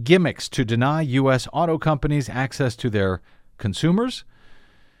using gimmicks to deny U.S. auto companies access to their consumers.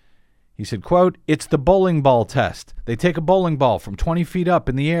 He said, quote, it's the bowling ball test. They take a bowling ball from 20 feet up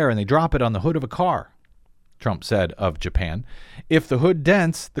in the air and they drop it on the hood of a car, Trump said of Japan. If the hood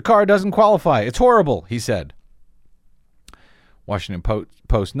dents, the car doesn't qualify. It's horrible, he said. Washington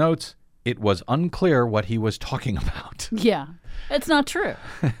Post notes, it was unclear what he was talking about. Yeah, it's not true.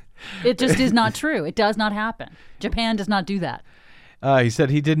 It just is not true. It does not happen. Japan does not do that. He said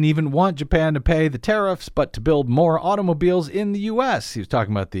he didn't even want Japan to pay the tariffs, but to build more automobiles in the U.S. He was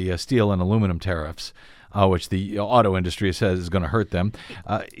talking about the steel and aluminum tariffs, which the auto industry says is going to hurt them.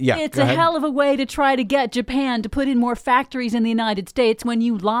 It's a hell of a way to try to get Japan to put in more factories in the United States when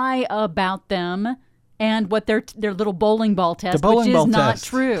you lie about them and what their little bowling ball test, which is not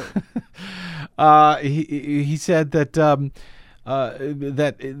true. He said that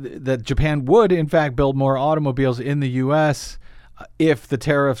that Japan would, in fact, build more automobiles in the U.S., if the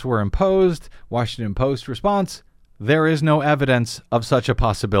tariffs were imposed. Washington Post response, there is no evidence of such a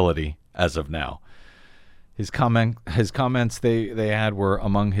possibility as of now. His comments they had were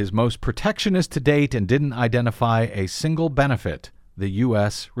among his most protectionist to date and didn't identify a single benefit the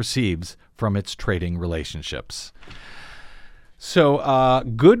U.S. receives from its trading relationships. So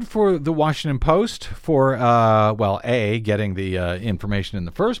good for the Washington Post for, getting the information in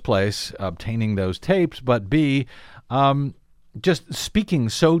the first place, obtaining those tapes, but B, just speaking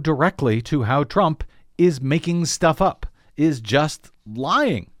so directly to how Trump is making stuff up, is just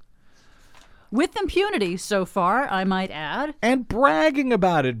lying. With impunity so far, I might add. And bragging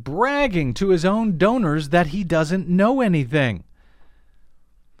about it, bragging to his own donors that he doesn't know anything.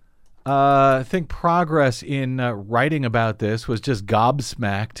 I think progress in writing about this was just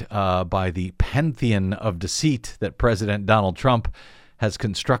gobsmacked by the pantheon of deceit that President Donald Trump has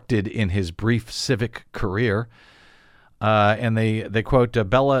constructed in his brief civic career. And they quote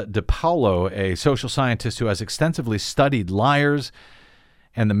Bella DiPaolo, a social scientist who has extensively studied liars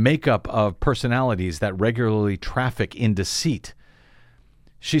and the makeup of personalities that regularly traffic in deceit.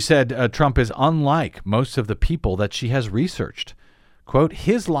 She said Trump is unlike most of the people that she has researched. Quote,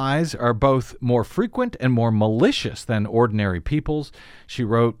 his lies are both more frequent and more malicious than ordinary people's. She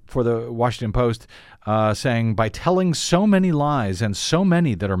wrote for the Washington Post, saying, by telling so many lies and so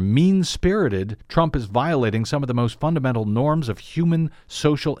many that are mean-spirited, Trump is violating some of the most fundamental norms of human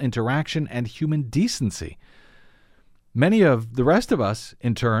social interaction and human decency. Many of the rest of us,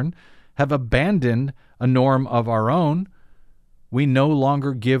 in turn, have abandoned a norm of our own. We no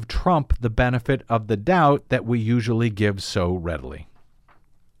longer give Trump the benefit of the doubt that we usually give so readily.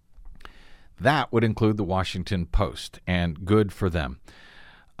 That would include the Washington Post, and good for them.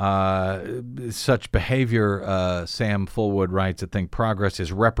 Such behavior, Sam Fullwood writes, I think progress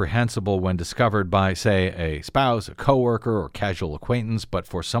is reprehensible when discovered by, say, a spouse, a coworker, or casual acquaintance, but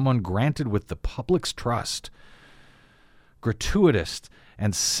for someone granted with the public's trust, gratuitous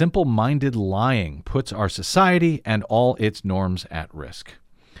and simple-minded lying puts our society and all its norms at risk.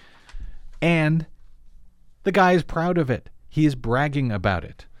 And the guy is proud of it. He is bragging about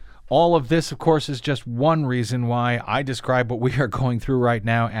it. All of this, of course, is just one reason why I describe what we are going through right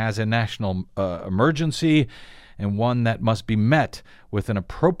now as a national emergency, and one that must be met with an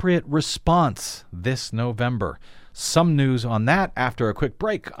appropriate response this November. Some news on that after a quick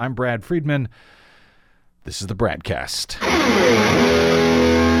break. I'm Brad Friedman. This is the BradCast.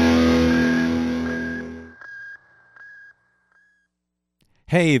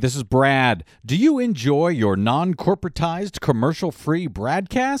 Hey, this is Brad. Do you enjoy your non-corporatized, commercial-free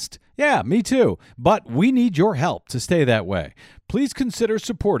BradCast? Yeah, me too. But we need your help to stay that way. Please consider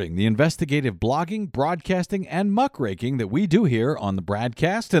supporting the investigative blogging, broadcasting, and muckraking that we do here on the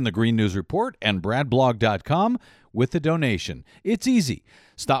BradCast and the Green News Report and bradblog.com with a donation. It's easy.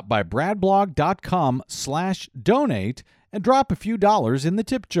 Stop by bradblog.com/donate and drop a few dollars in the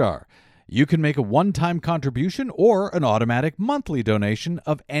tip jar. You can make a one-time contribution or an automatic monthly donation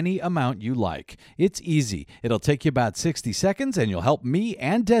of any amount you like. It's easy. It'll take you about 60 seconds, and you'll help me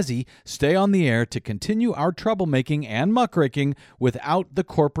and Desi stay on the air to continue our troublemaking and muckraking without the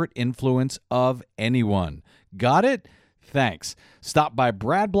corporate influence of anyone. Got it? Thanks. Stop by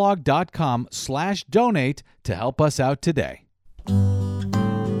bradblog.com/donate to help us out today.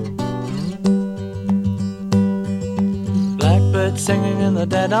 Blackbird singing in the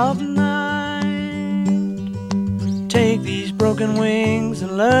dead of night. Take these broken wings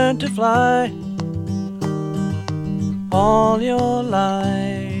and learn to fly. All your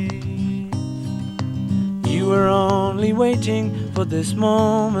life you were only waiting for this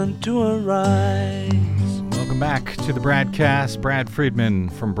moment to arise. Welcome back to the BradCast. Brad Friedman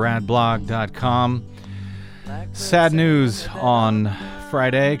from bradblog.com. Sad news on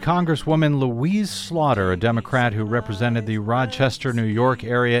Friday. Congresswoman Louise Slaughter, a Democrat who represented the Rochester, New York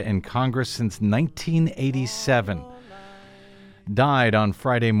area in Congress since 1987, died on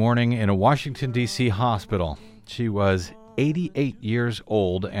Friday morning in a Washington, D.C. hospital. She was 88 years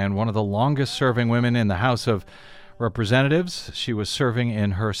old and one of the longest-serving women in the House of Representatives. She was serving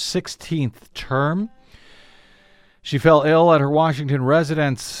in her 16th term. She fell ill at her Washington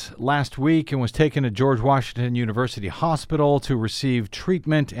residence last week and was taken to George Washington University Hospital to receive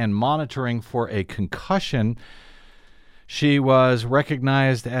treatment and monitoring for a concussion. She was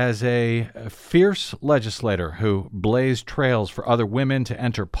recognized as a fierce legislator who blazed trails for other women to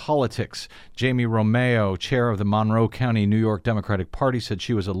enter politics. Jamie Romeo, chair of the Monroe County, New York Democratic Party, said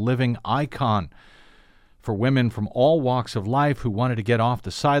she was a living icon for women from all walks of life who wanted to get off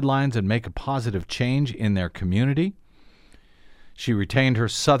the sidelines and make a positive change in their community. She retained her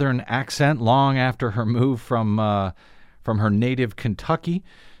Southern accent long after her move from from her native Kentucky.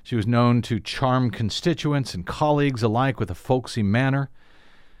 She was known to charm constituents and colleagues alike with a folksy manner.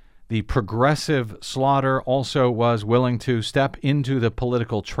 The progressive Slaughter also was willing to step into the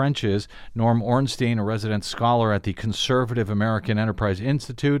political trenches. Norm Ornstein, a resident scholar at the Conservative American Enterprise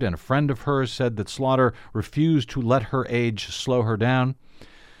Institute and a friend of hers, said that Slaughter refused to let her age slow her down.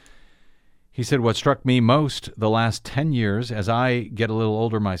 He said, what struck me most the last 10 years, as I get a little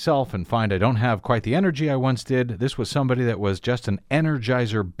older myself and find I don't have quite the energy I once did, this was somebody that was just an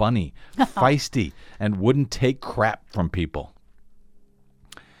Energizer bunny, feisty, and wouldn't take crap from people.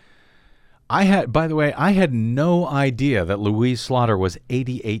 I had no idea that Louise Slaughter was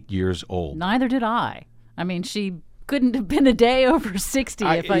 88 years old. Neither did I. I mean, she couldn't have been a day over 60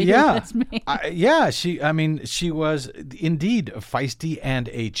 if I hear that's me. She was indeed a feisty and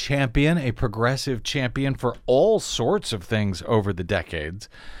a champion, a progressive champion for all sorts of things over the decades.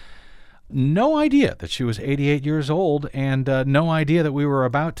 No idea that she was 88 years old, and no idea that we were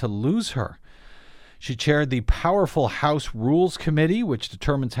about to lose her. She chaired the powerful House Rules Committee, which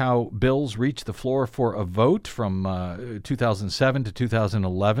determines how bills reach the floor for a vote from 2007 to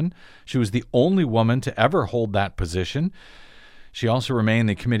 2011. She was the only woman to ever hold that position. She also remained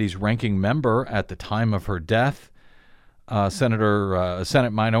the committee's ranking member at the time of her death. Senate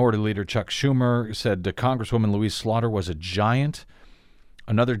Minority Leader Chuck Schumer said Congresswoman Louise Slaughter was a giant.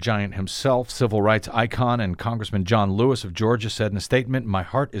 Another giant himself, civil rights icon and Congressman John Lewis of Georgia, said in a statement, "My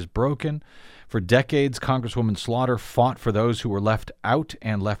heart is broken. For decades, Congresswoman Slaughter fought for those who were left out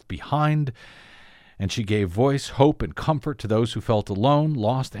and left behind, and she gave voice, hope, and comfort to those who felt alone,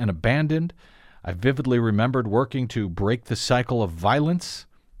 lost, and abandoned. I vividly remembered working to break the cycle of violence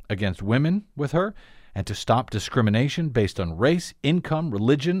against women with her and to stop discrimination based on race, income,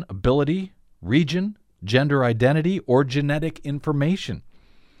 religion, ability, region, gender identity, or genetic information.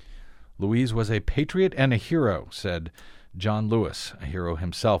 Louise was a patriot and a hero," said John Lewis, a hero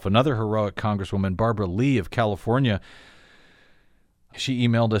himself. Another heroic Congresswoman, Barbara Lee of California, she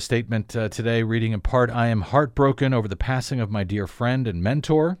emailed a statement today reading in part, "I am heartbroken over the passing of my dear friend and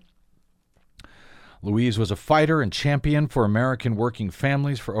mentor. Louise was a fighter and champion for American working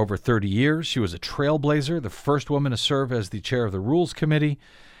families for over 30 years. She was a trailblazer, the first woman to serve as the chair of the Rules Committee,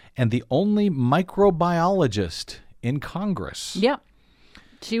 and the only microbiologist in Congress." Yep.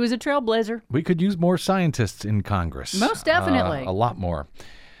 She was a trailblazer. We could use more scientists in Congress. Most definitely. A lot more.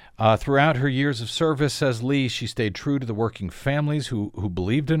 Throughout her years of service, says Lee, she stayed true to the working families who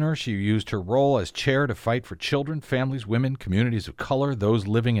believed in her. She used her role as chair to fight for children, families, women, communities of color, those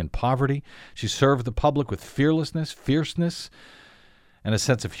living in poverty. She served the public with fearlessness, fierceness, and a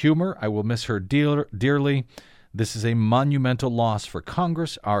sense of humor. I will miss her dearly. This is a monumental loss for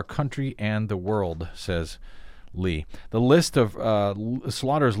Congress, our country, and the world, says Lee. The list of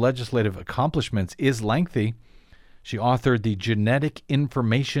Slaughter's legislative accomplishments is lengthy. She authored the Genetic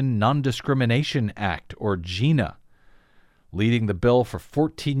Information Non-Discrimination Act, or GINA, leading the bill for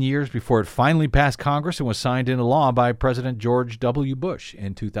 14 years before it finally passed Congress and was signed into law by President George W. Bush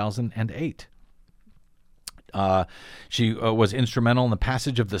in 2008. She was instrumental in the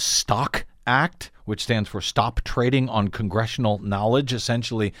passage of the STOCK Act, which stands for Stop Trading on Congressional Knowledge.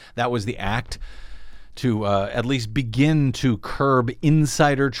 Essentially, that was the act to at least begin to curb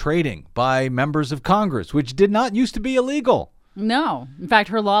insider trading by members of Congress, which did not used to be illegal. No. In fact,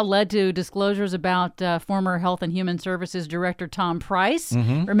 her law led to disclosures about former Health and Human Services Director Tom Price.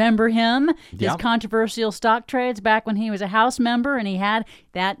 Mm-hmm. Remember him? His controversial stock trades back when he was a House member, and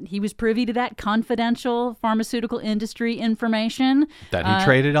he was privy to that confidential pharmaceutical industry information. That he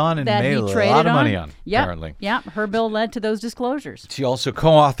traded on and made a lot of money on, apparently. Yep, her bill led to those disclosures. She also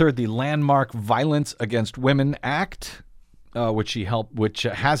co-authored the landmark Violence Against Women Act, which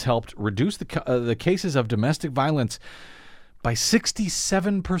has helped reduce the cases of domestic violence by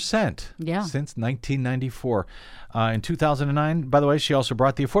 67% since 1994. In 2009, by the way, she also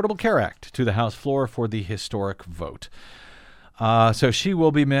brought the Affordable Care Act to the House floor for the historic vote. So she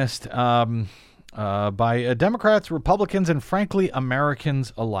will be missed by Democrats, Republicans, and frankly,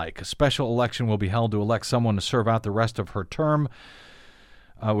 Americans alike. A special election will be held to elect someone to serve out the rest of her term,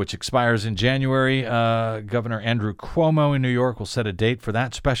 which expires in January. Governor Andrew Cuomo in New York will set a date for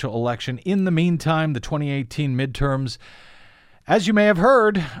that special election. In the meantime, the 2018 midterms, as you may have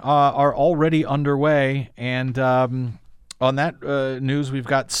heard, are already underway. And on that news, we've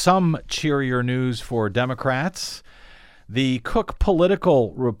got some cheerier news for Democrats. The Cook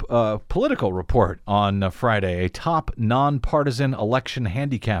Political Report on Friday, a top nonpartisan election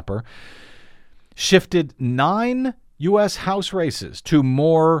handicapper, shifted 9 U.S. House races to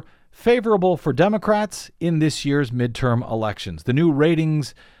more favorable for Democrats in this year's midterm elections. The new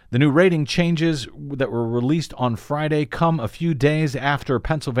ratings The new rating changes that were released on Friday come a few days after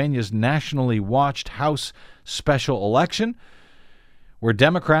Pennsylvania's nationally watched House special election, where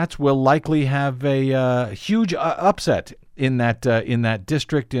Democrats will likely have a huge upset in that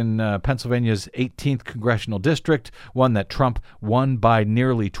district, in Pennsylvania's 18th congressional district, one that Trump won by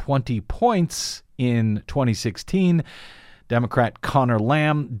nearly 20 points in 2016. Democrat Connor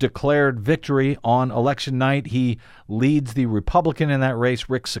Lamb declared victory on election night. He leads the Republican in that race,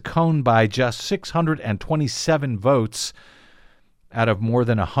 Rick Saccone, by just 627 votes out of more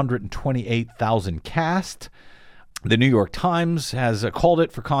than 128,000 cast. The New York Times has called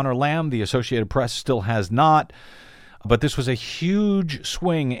it for Connor Lamb. The Associated Press still has not. But this was a huge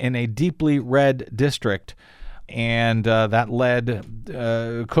swing in a deeply red district, and that led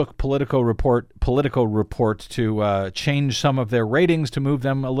Cook Politico Report to change some of their ratings to move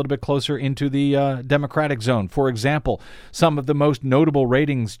them a little bit closer into the Democratic zone. For example, some of the most notable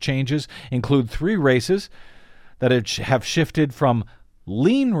ratings changes include 3 races that have shifted from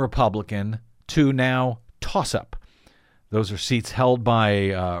lean Republican to now toss-up. Those are seats held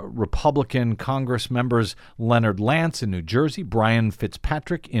by Republican Congress members Leonard Lance in New Jersey, Brian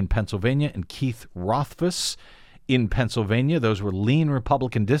Fitzpatrick in Pennsylvania, and Keith Rothfuss in Pennsylvania. Those were lean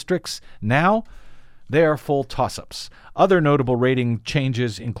Republican districts. Now they are full toss-ups. Other notable rating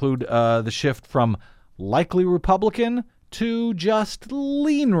changes include the shift from likely Republican to just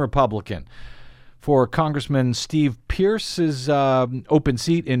lean Republican. For Congressman Steve Pierce's open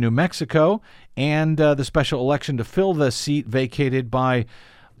seat in New Mexico, and the special election to fill the seat vacated by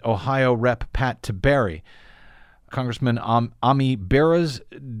Ohio Rep. Pat Tiberi. Congressman Ami Bera's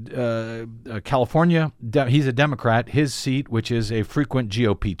California, he's a Democrat. His seat, which is a frequent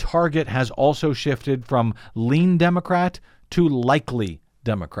GOP target, has also shifted from lean Democrat to likely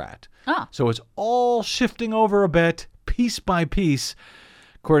Democrat. So it's all shifting over a bit, piece by piece,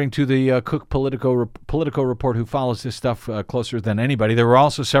 according to the Cook Politico Report, who follows this stuff closer than anybody. There were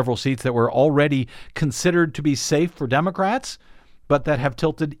also several seats that were already considered to be safe for Democrats, but that have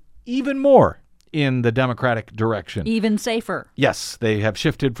tilted even more in the Democratic direction. Even safer. Yes, they have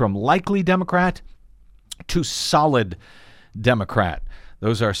shifted from likely Democrat to solid Democrat.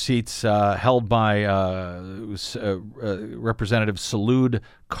 Those are seats held by Representative Salud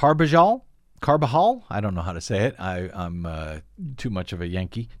Carbajal. I don't know how to say it. I'm too much of a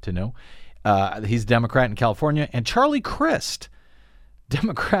Yankee to know. He's Democrat in California. And Charlie Crist,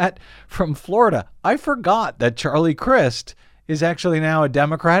 Democrat from Florida. I forgot that Charlie Crist is actually now a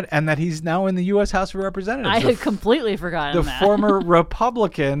Democrat and that he's now in the U.S. House of Representatives. I had completely forgotten that. The former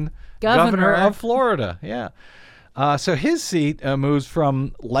Republican governor of Florida. Yeah. So his seat moves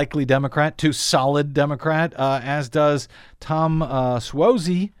from likely Democrat to solid Democrat, as does Tom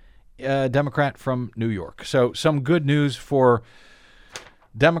Suozzi, Democrat from New York. So some good news for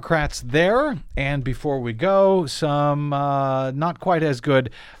Democrats there. And before we go, some not quite as good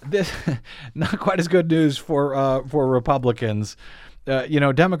news for Republicans.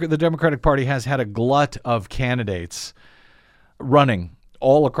 The Democratic Party has had a glut of candidates running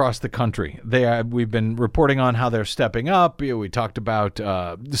all across the country. We've been reporting on how they're stepping up. We talked about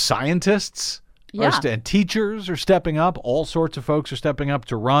scientists. And teachers are stepping up. All sorts of folks are stepping up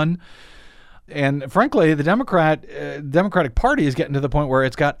to run. And frankly, the Democratic Party is getting to the point where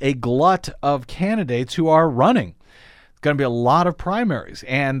it's got a glut of candidates who are running. It's going to be a lot of primaries.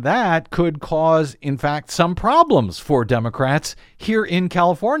 And that could cause, in fact, some problems for Democrats here in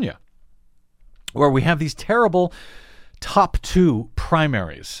California, where we have these terrible top 2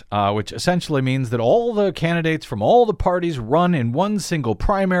 primaries, which essentially means that all the candidates from all the parties run in one single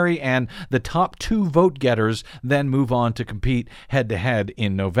primary, and the top 2 vote getters then move on to compete head-to-head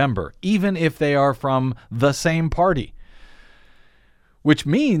in November, even if they are from the same party. Which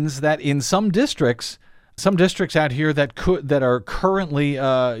means that in some districts out here that are currently,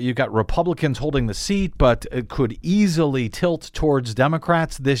 you've got Republicans holding the seat, but it could easily tilt towards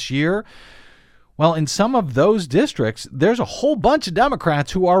Democrats this year. Well, in some of those districts, there's a whole bunch of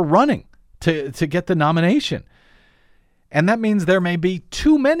Democrats who are running to get the nomination. And that means there may be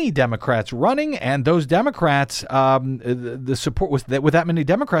too many Democrats running, and those Democrats, the support with that many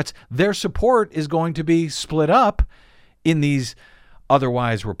Democrats, their support is going to be split up in these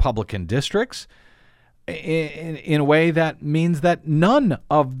otherwise Republican districts in a way that means that none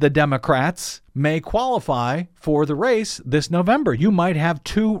of the Democrats may qualify for the race this November. You might have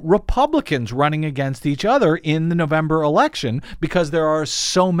 2 Republicans running against each other in the November election because there are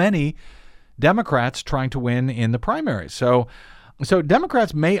so many Democrats trying to win in the primaries. So So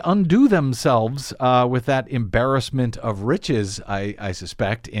Democrats may undo themselves with that embarrassment of riches, I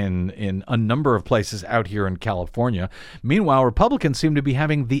suspect, in a number of places out here in California. Meanwhile, Republicans seem to be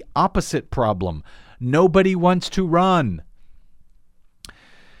having the opposite problem. Nobody wants to run.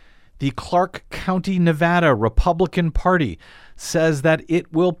 The Clark County, Nevada Republican Party says that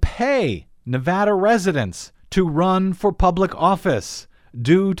it will pay Nevada residents to run for public office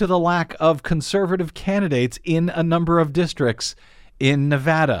due to the lack of conservative candidates in a number of districts in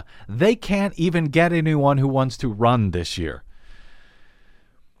Nevada. They can't even get anyone who wants to run this year.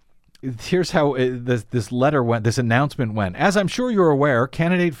 Here's how this letter went, this announcement went. As I'm sure you're aware,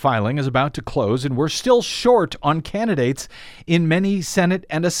 candidate filing is about to close, and we're still short on candidates in many Senate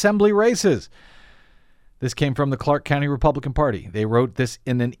and Assembly races. This came from the Clark County Republican Party. They wrote this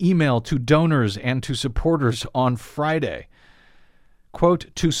in an email to donors and to supporters on Friday. Quote,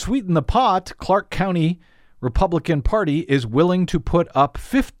 to sweeten the pot, Clark County Republican Party is willing to put up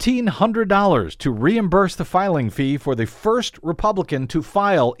 $1,500 to reimburse the filing fee for the first Republican to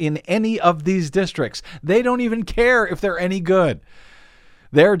file in any of these districts. They don't even care if they're any good.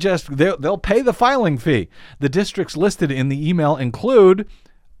 They'll pay the filing fee. The districts listed in the email include,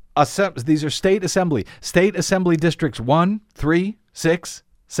 these are state assembly districts 1, 3, 6,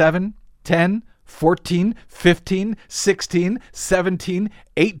 7, 10, 14, 15, 16, 17,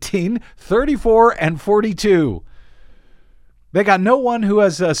 18, 34, and 42. They got no one who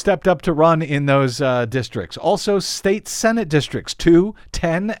has stepped up to run in those districts. Also, state Senate districts 2,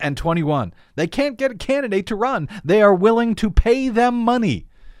 10, and 21. They can't get a candidate to run. They are willing to pay them money.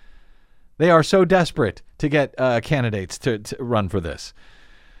 They are so desperate to get candidates to run for this.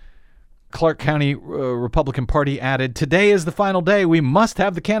 Clark County Republican Party added, today is the final day. We must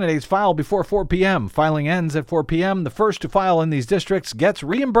have the candidates file before 4 p.m. Filing ends at 4 p.m. The first to file in these districts gets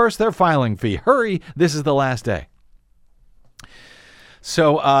reimbursed their filing fee. Hurry, this is the last day.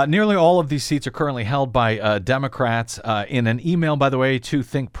 So nearly all of these seats are currently held by Democrats. In an email, by the way, to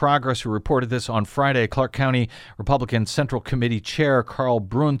Think Progress, who reported this on Friday, Clark County Republican Central Committee Chair Carl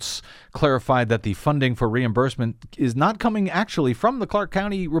Bruntz clarified that the funding for reimbursement is not coming actually from the Clark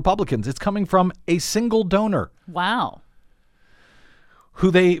County Republicans. It's coming from a single donor. Wow.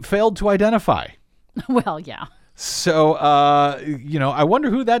 Who they failed to identify. Well, yeah. So, I wonder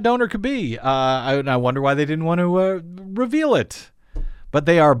who that donor could be. I wonder why they didn't want to reveal it. But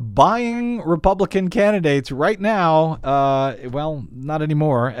they are buying Republican candidates right now. Well, not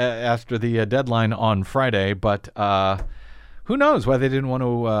anymore after the deadline on Friday. But who knows why they didn't want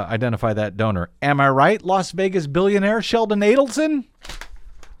to identify that donor. Am I right, Las Vegas billionaire Sheldon Adelson?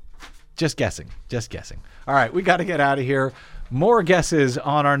 Just guessing. All right, we got to get out of here. More guesses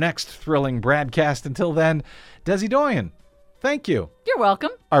on our next thrilling BradCast. Until then, Desi Doyen, thank you. You're welcome.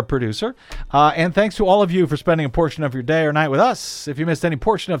 Our producer. And thanks to all of you for spending a portion of your day or night with us. If you missed any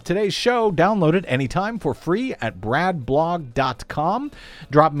portion of today's show, download it anytime for free at bradblog.com.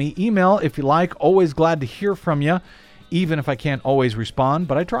 Drop me email if you like. Always glad to hear from you, even if I can't always respond,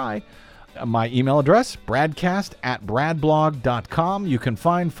 but I try. My email address, bradcast@bradblog.com. You can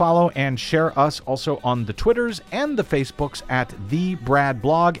find, follow, and share us also on the Twitters and the Facebooks at The Brad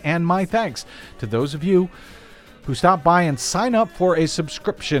Blog. And my thanks to those of you who stop by and sign up for a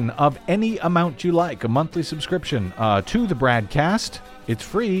subscription of any amount you like, a monthly subscription to the BradCast. It's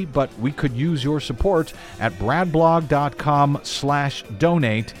free, but we could use your support at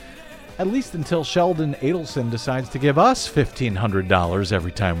bradblog.com/donate, at least until Sheldon Adelson decides to give us $1,500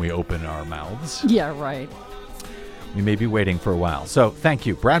 every time we open our mouths. Yeah, right. We may be waiting for a while. So thank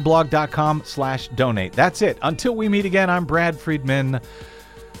you. bradblog.com/donate. That's it. Until we meet again, I'm Brad Friedman.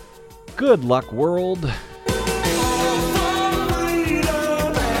 Good luck, world.